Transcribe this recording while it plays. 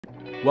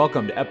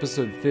Welcome to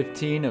episode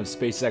 15 of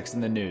SpaceX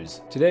in the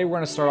News. Today we're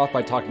going to start off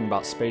by talking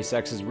about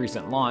SpaceX's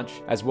recent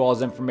launch, as well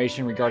as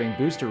information regarding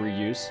booster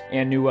reuse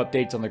and new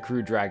updates on the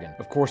Crew Dragon.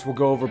 Of course, we'll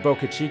go over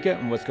Boca Chica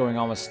and what's going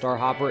on with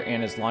Starhopper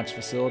and his launch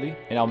facility,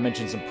 and I'll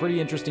mention some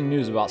pretty interesting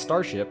news about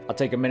Starship. I'll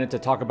take a minute to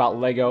talk about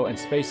LEGO and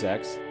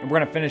SpaceX, and we're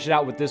going to finish it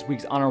out with this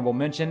week's honorable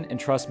mention, and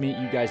trust me,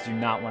 you guys do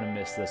not want to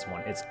miss this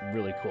one. It's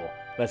really cool.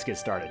 Let's get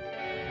started.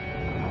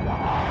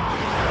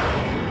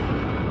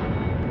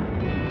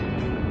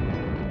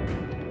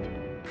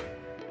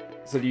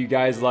 So do you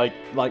guys like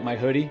my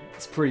hoodie?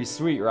 It's pretty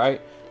sweet, right?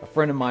 A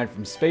friend of mine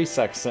from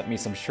SpaceX sent me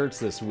some shirts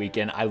this week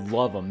and I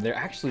love them. They're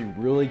actually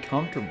really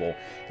comfortable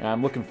and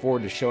I'm looking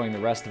forward to showing the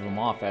rest of them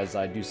off as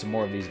I do some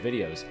more of these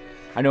videos.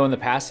 I know in the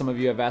past some of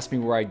you have asked me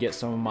where I get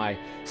some of my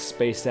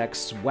SpaceX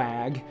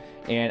swag,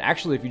 and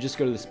actually if you just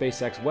go to the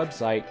SpaceX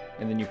website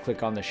and then you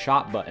click on the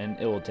shop button,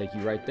 it will take you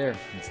right there.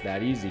 It's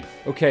that easy.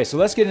 Okay, so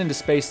let's get into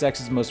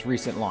SpaceX's most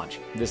recent launch.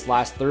 This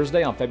last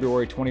Thursday on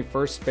February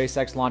 21st,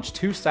 SpaceX launched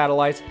 2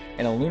 satellites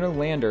and a lunar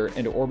lander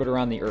into orbit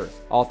around the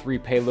Earth. All 3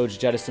 payloads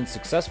jettisoned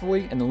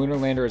successfully and the lunar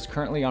lander is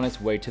currently on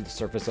its way to the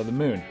surface of the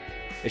moon.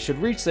 It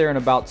should reach there in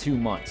about 2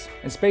 months.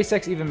 And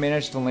SpaceX even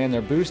managed to land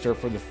their booster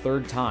for the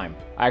 3rd time.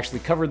 I actually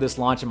covered this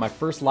launch in my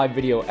first live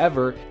video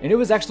ever, and it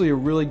was actually a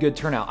really good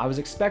turnout. I was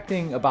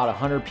expecting about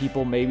 100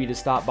 people maybe to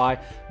stop by,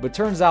 but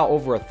turns out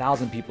over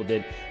 1,000 people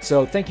did.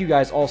 So thank you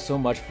guys all so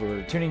much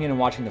for tuning in and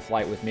watching the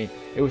flight with me.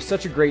 It was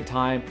such a great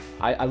time.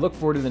 I look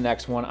forward to the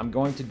next one. I'm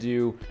going to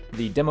do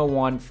the Demo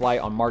 1 flight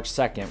on March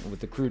 2nd with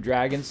the Crew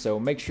Dragon, so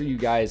make sure you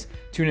guys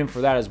tune in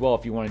for that as well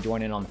if you want to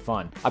join in on the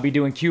fun. I'll be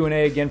doing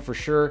Q&A again for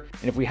sure,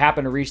 and if we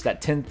happen to reach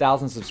that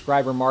 10,000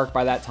 subscriber mark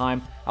by that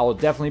time, I will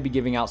definitely be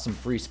giving out some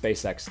free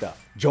SpaceX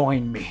stuff.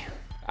 Join me.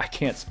 I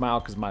can't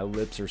smile because my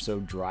lips are so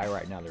dry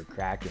right now. They're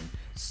cracking.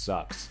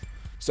 Sucks.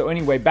 So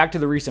anyway, back to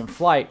the recent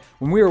flight.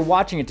 When we were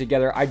watching it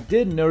together, I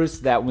did notice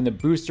that when the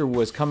booster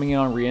was coming in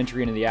on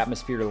re-entry into the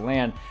atmosphere to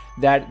land,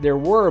 that there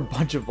were a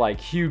bunch of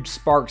huge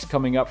sparks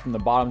coming up from the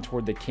bottom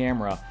toward the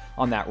camera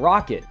on that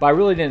rocket. But I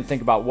really didn't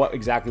think about what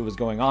exactly was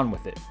going on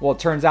with it. Well, it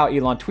turns out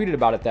Elon tweeted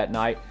about it that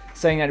night,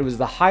 saying that it was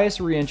the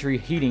highest re-entry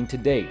heating to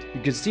date.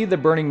 You could see the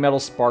burning metal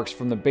sparks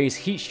from the base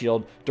heat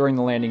shield during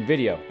the landing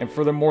video. And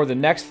furthermore, the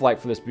next flight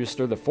for this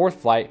booster, the 4th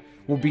flight,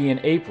 will be in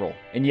April.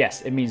 And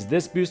yes, it means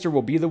this booster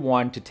will be the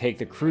one to take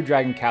the Crew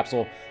Dragon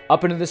capsule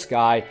up into the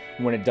sky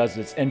when it does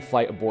its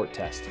in-flight abort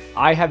test.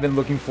 I have been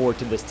looking forward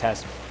to this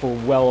test for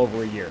well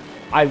over a year.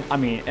 I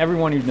mean,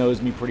 everyone who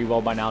knows me pretty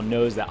well by now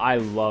knows that I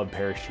love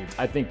parachutes.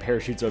 I think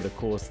parachutes are the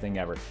coolest thing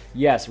ever.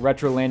 Yes,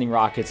 retro landing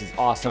rockets is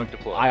awesome.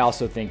 I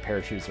also think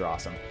parachutes are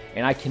awesome.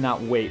 And I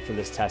cannot wait for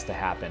this test to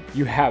happen.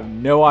 You have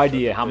no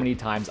idea how many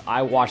times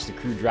I watched the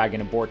Crew Dragon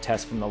abort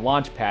test from the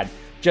launch pad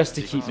just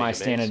to keep my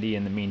sanity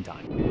in the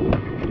meantime.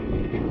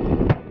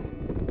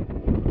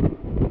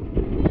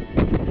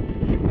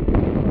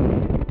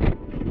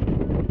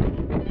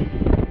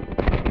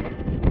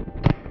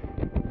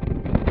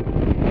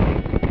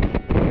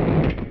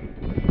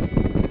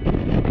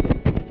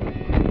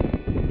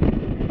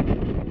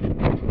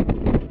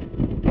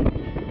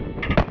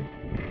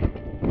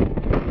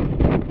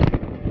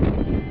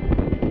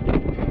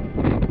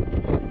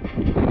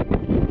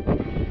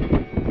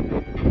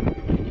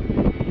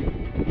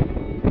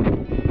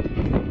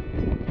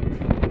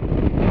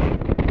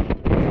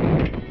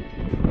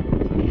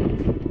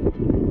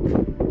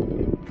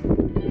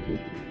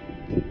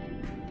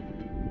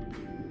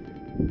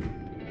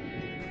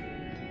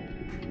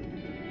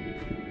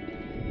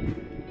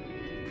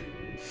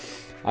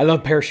 I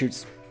love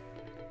parachutes.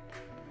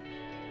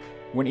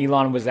 When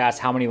Elon was asked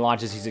how many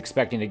launches he's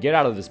expecting to get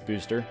out of this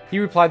booster, he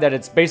replied that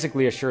it's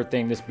basically a sure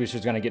thing this booster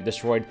is going to get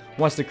destroyed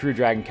once the Crew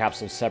Dragon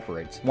capsule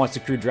separates. Once the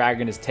Crew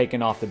Dragon is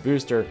taken off the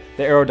booster,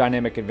 the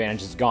aerodynamic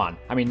advantage is gone.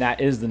 I mean,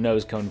 that is the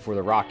nose cone for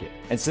the rocket.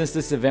 And since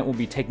this event will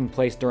be taking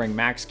place during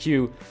max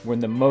Q, when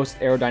the most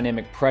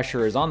aerodynamic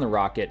pressure is on the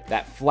rocket,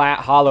 that flat,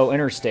 hollow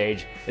inner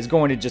stage is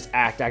going to just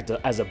act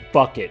as a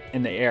bucket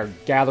in the air,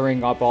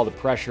 gathering up all the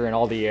pressure and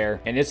all the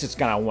air, and it's just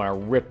going to want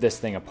to rip this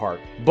thing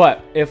apart.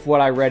 But if what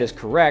I read is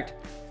correct,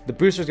 the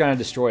booster's going to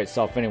destroy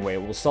itself anyway.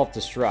 It will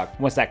self-destruct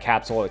once that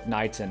capsule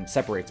ignites and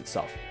separates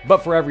itself. But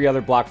for every other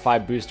Block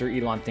 5 booster,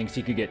 Elon thinks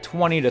he could get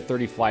 20 to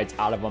 30 flights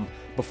out of them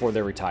before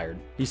they're retired.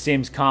 He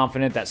seems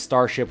confident that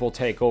Starship will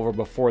take over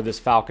before this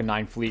Falcon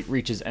 9 fleet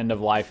reaches end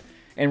of life,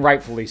 and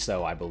rightfully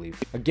so, I believe.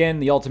 Again,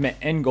 the ultimate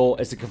end goal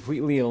is to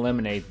completely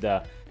eliminate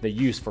the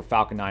use for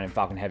Falcon 9 and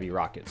Falcon Heavy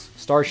rockets.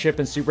 Starship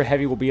and Super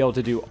Heavy will be able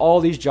to do all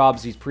these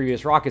jobs these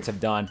previous rockets have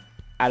done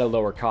at a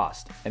lower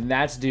cost, and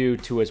that's due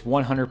to its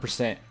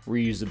 100%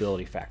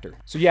 reusability factor.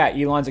 So yeah,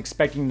 Elon's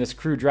expecting this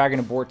Crew Dragon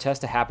abort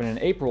test to happen in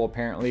April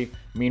apparently,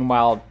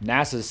 Meanwhile,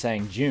 NASA is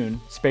saying June.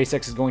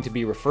 SpaceX is going to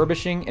be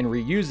refurbishing and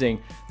reusing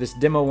this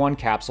Demo 1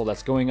 capsule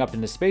that's going up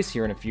into space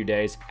here in a few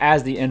days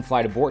as the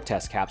in-flight abort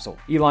test capsule.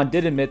 Elon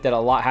did admit that a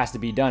lot has to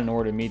be done in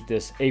order to meet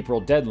this April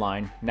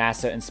deadline.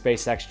 NASA and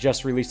SpaceX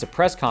just released a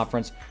press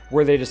conference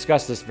where they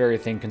discussed this very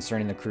thing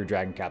concerning the Crew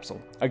Dragon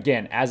capsule.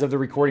 Again, as of the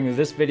recording of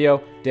this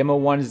video, Demo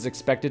 1 is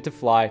expected to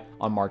fly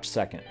on March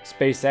 2nd.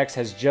 SpaceX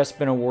has just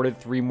been awarded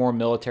 3 more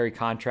military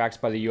contracts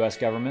by the US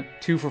government,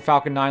 2 for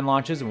Falcon 9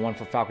 launches and 1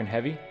 for Falcon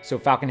Heavy. So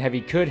Falcon Heavy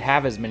could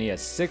have as many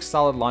as 6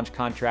 solid launch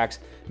contracts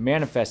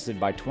manifested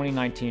by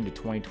 2019 to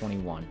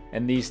 2021,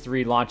 and these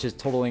 3 launches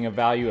totaling a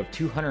value of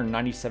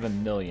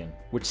 $297 million,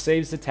 which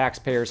saves the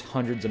taxpayers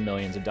hundreds of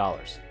millions of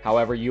dollars.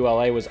 However,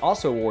 ULA was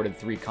also awarded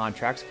 3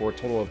 contracts for a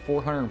total of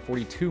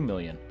 $442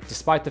 million,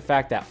 despite the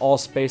fact that all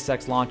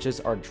SpaceX launches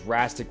are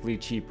drastically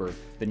cheaper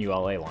than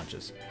ULA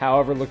launches.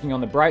 However, looking on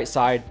the bright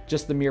side,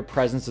 just the mere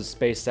presence of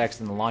SpaceX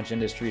in the launch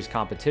industry's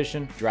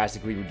competition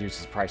drastically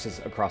reduces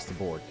prices across the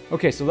board.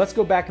 Okay, so let's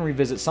go back and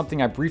revisit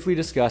something I briefly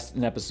discussed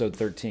in episode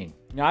 13.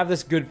 Now, I have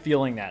this good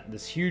feeling that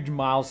this huge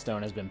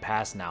milestone has been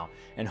passed now,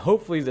 and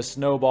hopefully the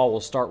snowball will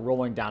start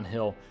rolling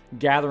downhill,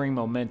 gathering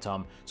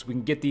momentum, so we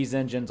can get these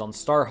engines on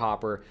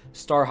Starhopper.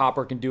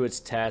 Starhopper can do its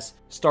tests,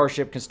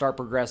 Starship can start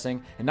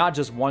progressing, and not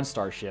just one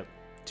Starship,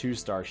 2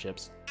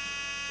 Starships.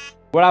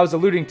 What I was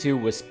alluding to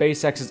was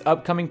SpaceX's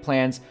upcoming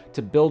plans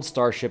to build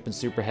Starship and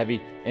Super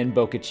Heavy in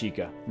Boca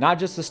Chica. Not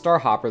just the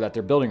Starhopper that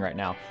they're building right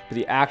now, but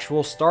the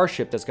actual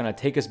Starship that's going to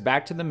take us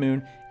back to the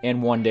moon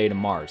and one day to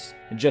Mars.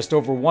 And just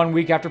over 1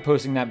 week after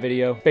posting that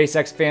video,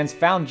 SpaceX fans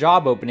found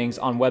job openings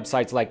on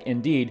websites like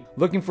Indeed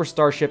looking for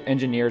Starship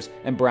engineers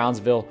in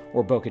Brownsville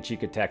or Boca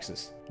Chica,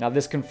 Texas. Now,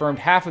 this confirmed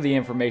half of the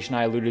information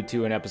I alluded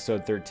to in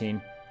episode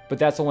 13, but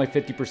that's only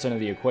 50%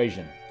 of the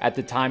equation. At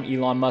the time,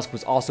 Elon Musk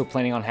was also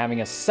planning on having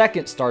a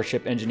second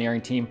Starship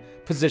engineering team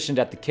positioned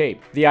at the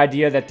Cape. The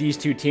idea that these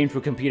 2 teams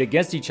would compete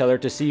against each other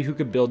to see who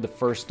could build the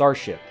first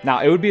Starship. Now,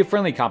 it would be a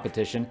friendly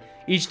competition.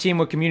 Each team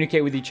would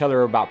communicate with each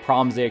other about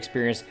problems they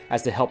experienced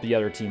as to help the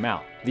other team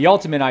out. The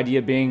ultimate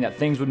idea being that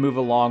things would move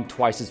along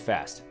twice as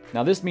fast.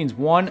 Now, this means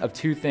one of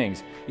 2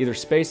 things. Either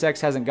SpaceX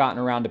hasn't gotten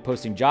around to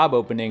posting job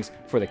openings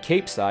for the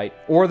Cape site,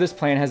 or this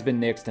plan has been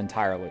nixed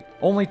entirely.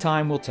 Only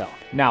time will tell.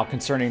 Now,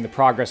 concerning the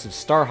progress of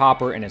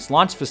Starhopper and its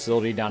launch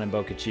facility down in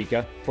Boca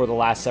Chica, for the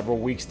last several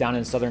weeks down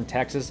in southern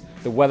Texas,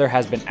 the weather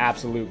has been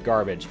absolute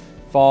garbage.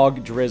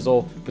 Fog,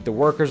 drizzle, but the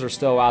workers are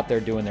still out there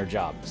doing their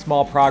job.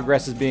 Small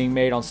progress is being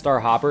made on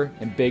Starhopper,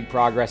 and big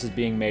progress is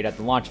being made at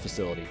the launch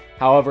facility.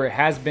 However, it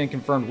has been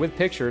confirmed with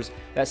pictures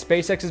that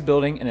SpaceX is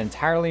building an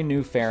entirely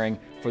new fairing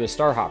for the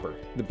Starhopper.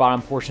 The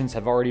bottom portions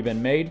have already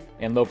been made,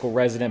 and local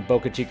resident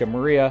Boca Chica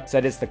Maria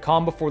said it's the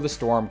calm before the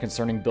storm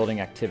concerning building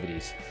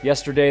activities.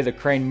 Yesterday, the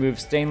crane moved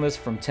stainless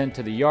from tent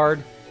to the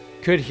yard.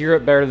 Could hear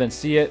it better than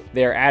see it.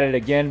 They are at it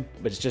again,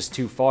 but it's just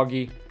too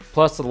foggy.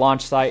 Plus, the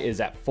launch site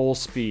is at full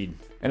speed.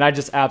 And I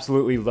just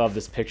absolutely love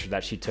this picture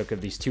that she took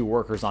of these 2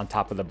 workers on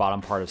top of the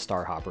bottom part of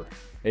Starhopper.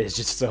 It is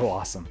just so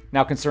awesome.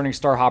 Now, concerning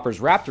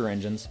Starhopper's Raptor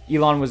engines,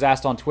 Elon was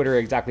asked on Twitter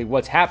exactly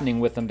what's happening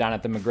with them down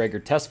at the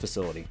McGregor test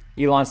facility.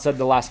 Elon said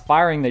the last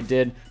firing they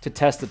did to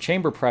test the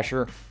chamber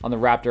pressure on the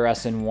Raptor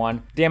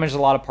SN1 damaged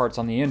a lot of parts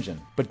on the engine.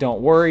 But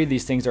don't worry,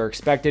 these things are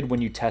expected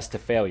when you test to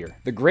failure.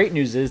 The great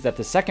news is that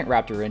the second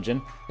Raptor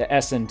engine, the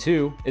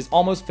SN2, is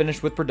almost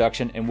finished with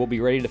production and will be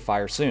ready to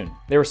fire soon.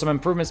 There were some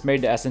improvements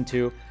made to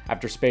SN2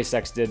 after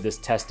SpaceX did this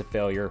test to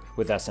failure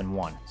with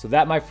SN1. So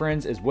that, my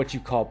friends, is what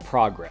you call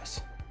progress.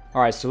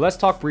 Alright, so let's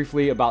talk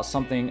briefly about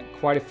something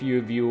quite a few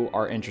of you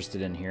are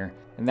interested in here,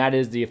 and that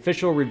is the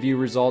official review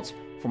results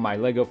for my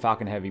LEGO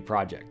Falcon Heavy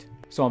project.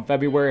 So in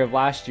February of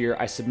last year,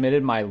 I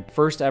submitted my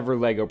first ever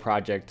LEGO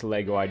project to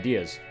LEGO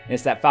Ideas. And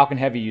it's that Falcon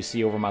Heavy you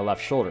see over my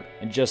left shoulder.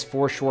 In just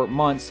 4 short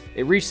months,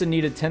 it reached the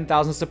needed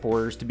 10,000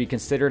 supporters to be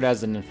considered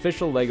as an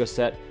official LEGO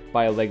set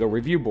by a LEGO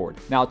review board.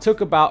 Now, it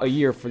took about a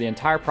year for the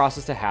entire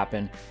process to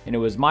happen, and it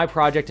was my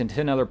project and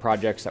 10 other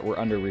projects that were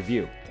under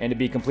review. And to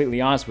be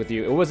completely honest with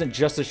you, it wasn't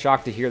just a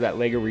shock to hear that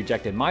LEGO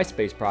rejected my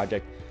space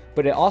project,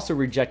 but it also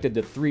rejected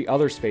the 3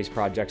 other space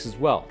projects as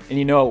well. And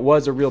you know, it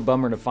was a real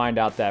bummer to find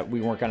out that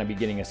we weren't going to be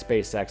getting a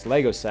SpaceX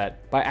LEGO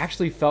set, but I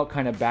actually felt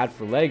kind of bad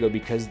for LEGO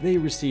because they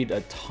received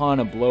a ton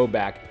of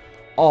blowback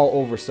all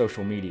over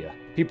social media.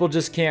 People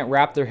just can't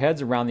wrap their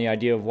heads around the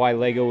idea of why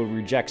LEGO would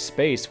reject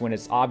space when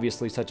it's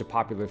obviously such a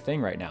popular thing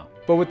right now.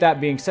 But with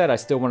that being said, I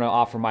still want to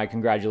offer my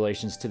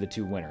congratulations to the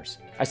 2 winners.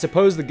 I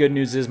suppose the good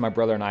news is my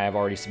brother and I have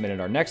already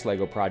submitted our next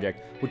LEGO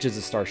project, which is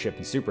the Starship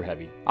and Super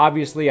Heavy.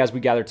 Obviously, as we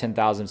gather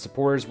 10,000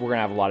 supporters, we're going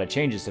to have a lot of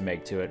changes to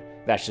make to it.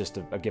 That's just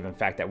a given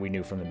fact that we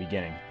knew from the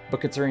beginning. But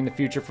considering the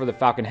future for the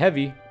Falcon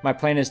Heavy, my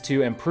plan is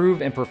to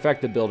improve and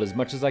perfect the build as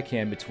much as I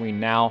can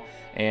between now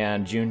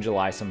and June,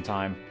 July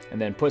sometime,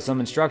 and then put some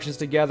instructions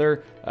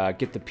together,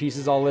 get the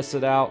pieces all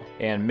listed out,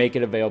 and make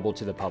it available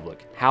to the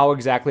public. How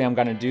exactly I'm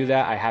going to do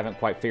that, I haven't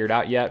quite figured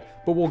out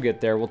yet, but we'll get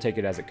there. We'll take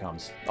it as it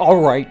comes.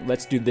 All right,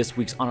 let's do this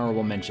week's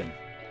honorable mention.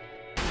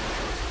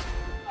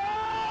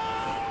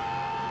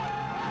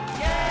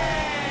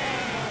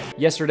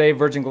 Yesterday,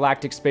 Virgin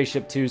Galactic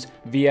Spaceship 2's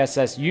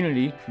VSS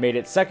Unity made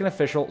its second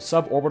official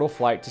suborbital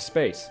flight to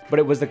space, but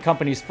it was the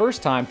company's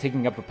first time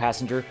taking up a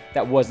passenger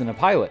that wasn't a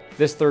pilot.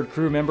 This third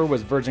crew member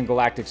was Virgin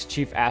Galactic's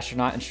chief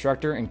astronaut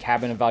instructor and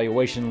cabin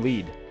evaluation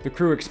lead. The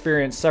crew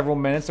experienced several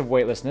minutes of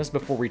weightlessness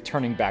before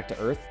returning back to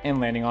Earth and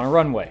landing on a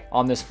runway.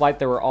 On this flight,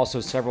 there were also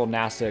several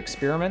NASA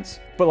experiments,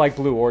 but like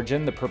Blue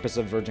Origin, the purpose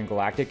of Virgin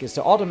Galactic is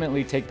to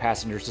ultimately take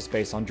passengers to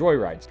space on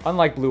joyrides.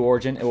 Unlike Blue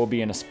Origin, it will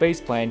be in a space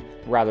plane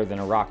rather than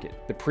a rocket.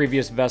 The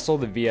previous vessel,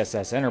 the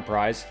VSS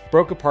Enterprise,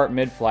 broke apart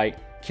mid-flight,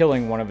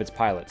 killing one of its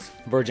pilots.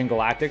 Virgin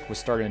Galactic was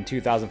started in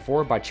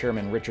 2004 by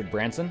Chairman Richard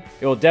Branson.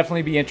 It will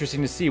definitely be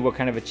interesting to see what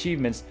kind of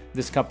achievements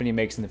this company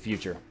makes in the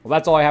future. Well,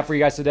 that's all I have for you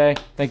guys today.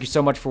 Thank you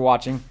so much for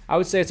watching. I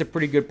would say it's a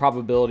pretty good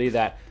probability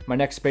that my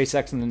next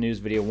SpaceX in the News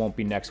video won't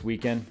be next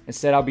weekend.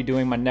 Instead, I'll be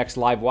doing my next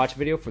live watch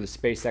video for the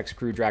SpaceX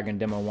Crew Dragon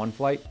Demo 1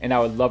 flight, and I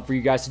would love for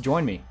you guys to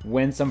join me.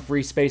 Win some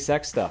free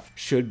SpaceX stuff.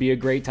 Should be a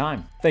great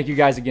time. Thank you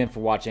guys again for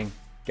watching.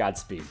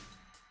 Godspeed.